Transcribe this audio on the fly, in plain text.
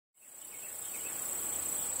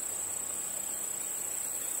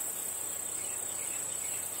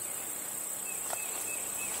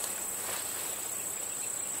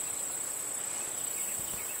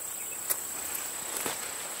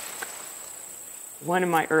One of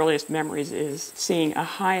my earliest memories is seeing a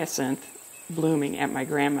hyacinth blooming at my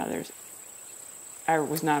grandmother's. I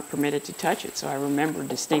was not permitted to touch it, so I remember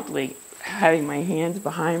distinctly having my hands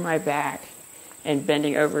behind my back and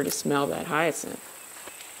bending over to smell that hyacinth.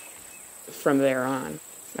 From there on,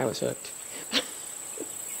 I was hooked.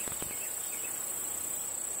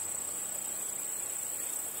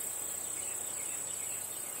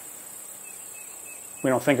 We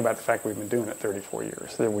don't think about the fact we've been doing it 34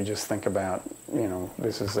 years. That we just think about, you know,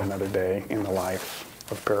 this is another day in the life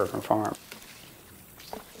of Peregrine Farm.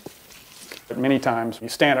 But many times you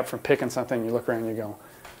stand up from picking something, you look around and you go,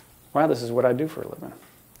 wow, this is what I do for a living.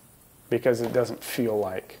 Because it doesn't feel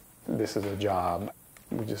like this is a job.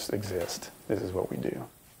 We just exist. This is what we do.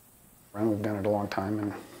 And we've done it a long time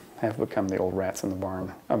and have become the old rats in the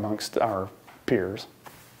barn amongst our peers.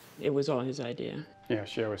 It was all his idea. Yeah,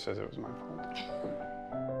 she always says it was my fault.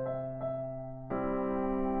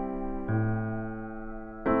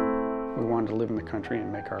 We wanted to live in the country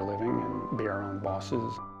and make our living and be our own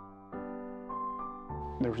bosses.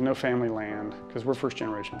 There was no family land because we're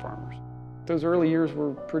first-generation farmers. Those early years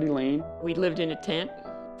were pretty lean. We lived in a tent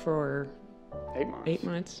for 8 months. 8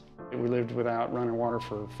 months. We lived without running water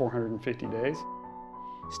for 450 days.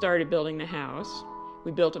 Started building the house.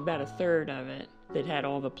 We built about a third of it that had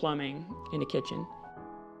all the plumbing in the kitchen.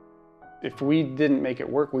 If we didn't make it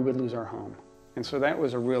work, we would lose our home. And so that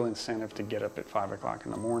was a real incentive to get up at 5 o'clock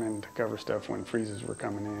in the morning to cover stuff when freezes were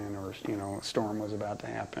coming in or, you know, a storm was about to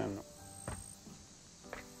happen.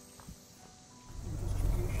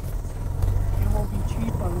 It will be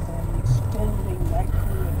cheaper than extending that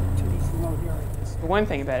grid to these remote areas. The one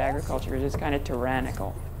thing about agriculture is it's kind of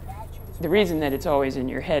tyrannical. The reason that it's always in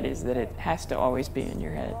your head is that it has to always be in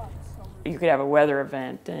your head. You could have a weather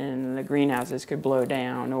event and the greenhouses could blow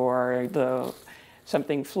down, or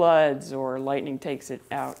something floods, or lightning takes it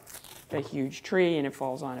out a huge tree and it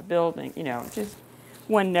falls on a building. You know, just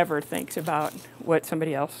one never thinks about what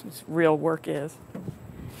somebody else's real work is.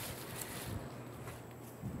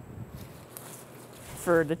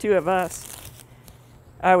 For the two of us,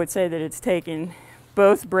 I would say that it's taken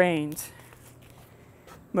both brains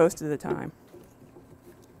most of the time.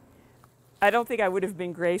 I don't think I would have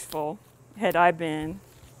been graceful had I been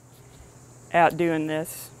out doing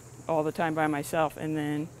this all the time by myself,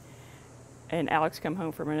 and Alex come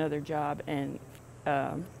home from another job, and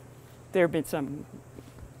there have been some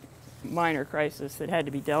minor crisis that had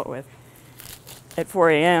to be dealt with at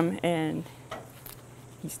 4 a.m. and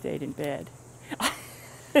he stayed in bed.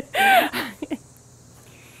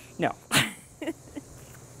 No.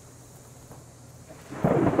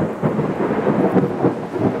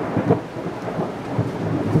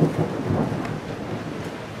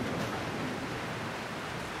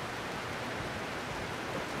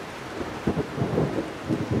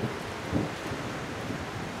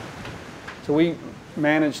 So we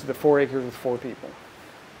managed the 4 acres with 4 people,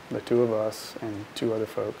 the 2 of us and 2 other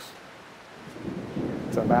folks.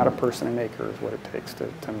 It's about a person an acre is what it takes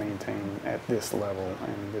to maintain at this level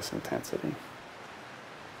and this intensity.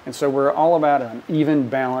 And so we're all about an even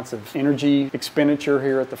balance of energy expenditure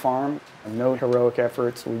here at the farm. No heroic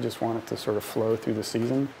efforts, we just want it to sort of flow through the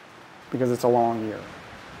season because it's a long year.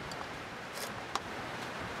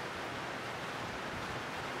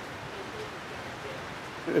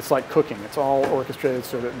 It's like cooking. It's all orchestrated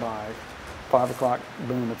so that by 5 o'clock,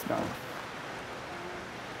 boom, it's done.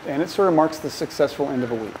 And it sort of marks the successful end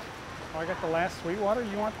of a week. Oh, I got the last Sweetwater.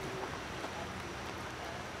 You want?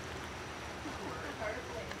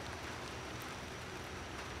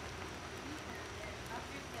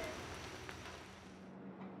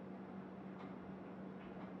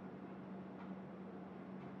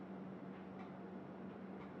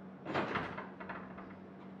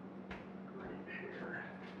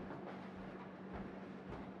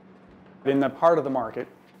 In the part of the market,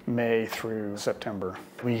 May through September,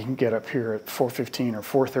 we can get up here at 4:15 or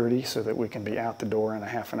 4:30 so that we can be out the door in a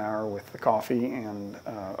half an hour with the coffee and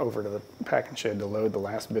over to the packing shed to load the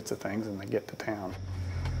last bits of things and then get to town.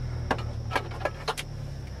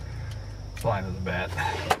 Flying to the bat.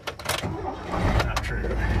 Not true.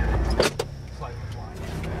 Slightly flying to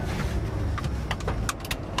the bat.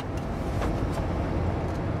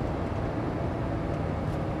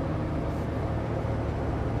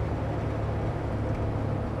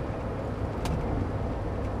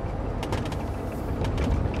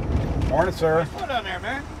 Morning, sir. What's going on there,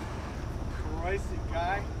 man? Crazy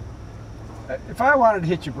guy. If I wanted to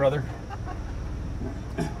hit you, brother.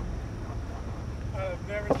 I've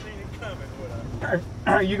never seen it coming, would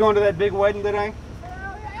I? Are you going to that big wedding today?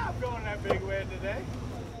 Hell yeah, I'm going to that big wedding today.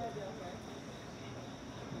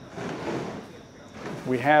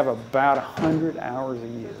 We have about 100 hours a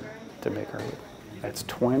year to make our living. That's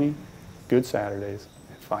 20 good Saturdays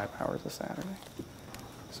and 5 hours a Saturday.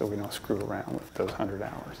 So we don't screw around with those 100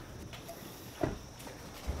 hours.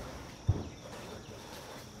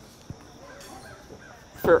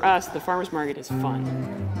 For us, the farmers market is fun.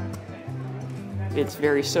 It's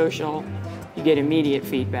very social. You get immediate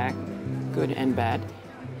feedback, good and bad.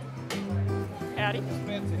 Howdy.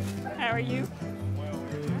 How are you?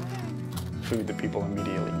 Food that people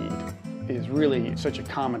immediately eat is really such a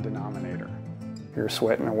common denominator. You're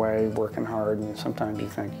sweating away, working hard, and sometimes you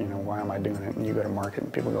think, you know, why am I doing it? And you go to market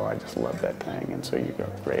and people go, I just love that thing. And so you go,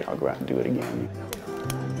 great, I'll go out and do it again.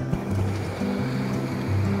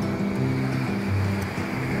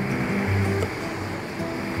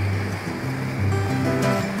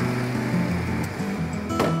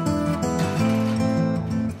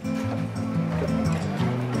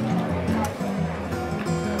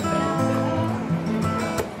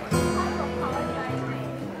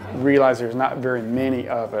 Realize there's not very many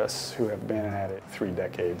of us who have been at it 3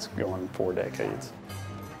 decades, going 4 decades.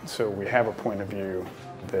 So we have a point of view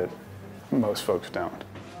that most folks don't.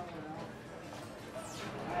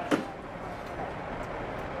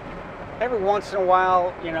 Every once in a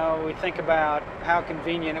while, you know, we think about how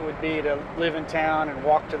convenient it would be to live in town and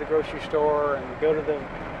walk to the grocery store and go to the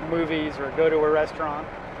movies or go to a restaurant.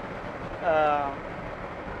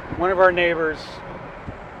 One of our neighbors,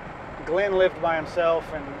 Glenn, lived by himself,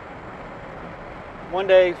 and one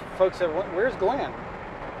day folks said, "Where's Glenn?"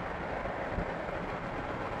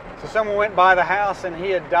 So someone went by the house and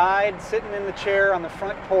he had died sitting in the chair on the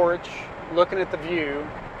front porch looking at the view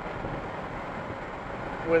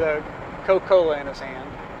with a Coca-Cola in his hand.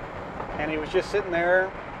 And he was just sitting there,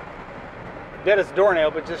 dead as a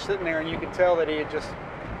doornail, but just sitting there, and you could tell that he had just,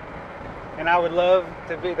 and I would love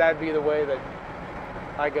to be, that'd be the way that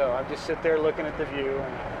I go. I just sit there looking at the view,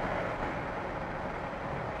 and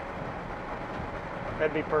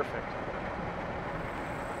that'd be perfect.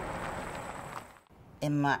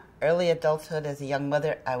 In my early adulthood as a young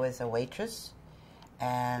mother, I was a waitress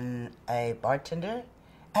and a bartender.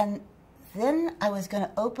 And then I was going to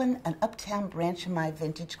open an uptown branch of my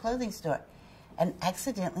vintage clothing store and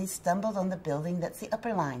accidentally stumbled on the building that's the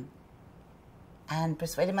Upper Line and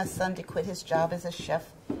persuaded my son to quit his job as a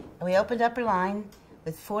chef. And we opened Upper Line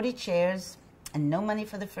with 40 chairs and no money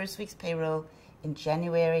for the first week's payroll in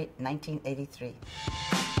January 1983.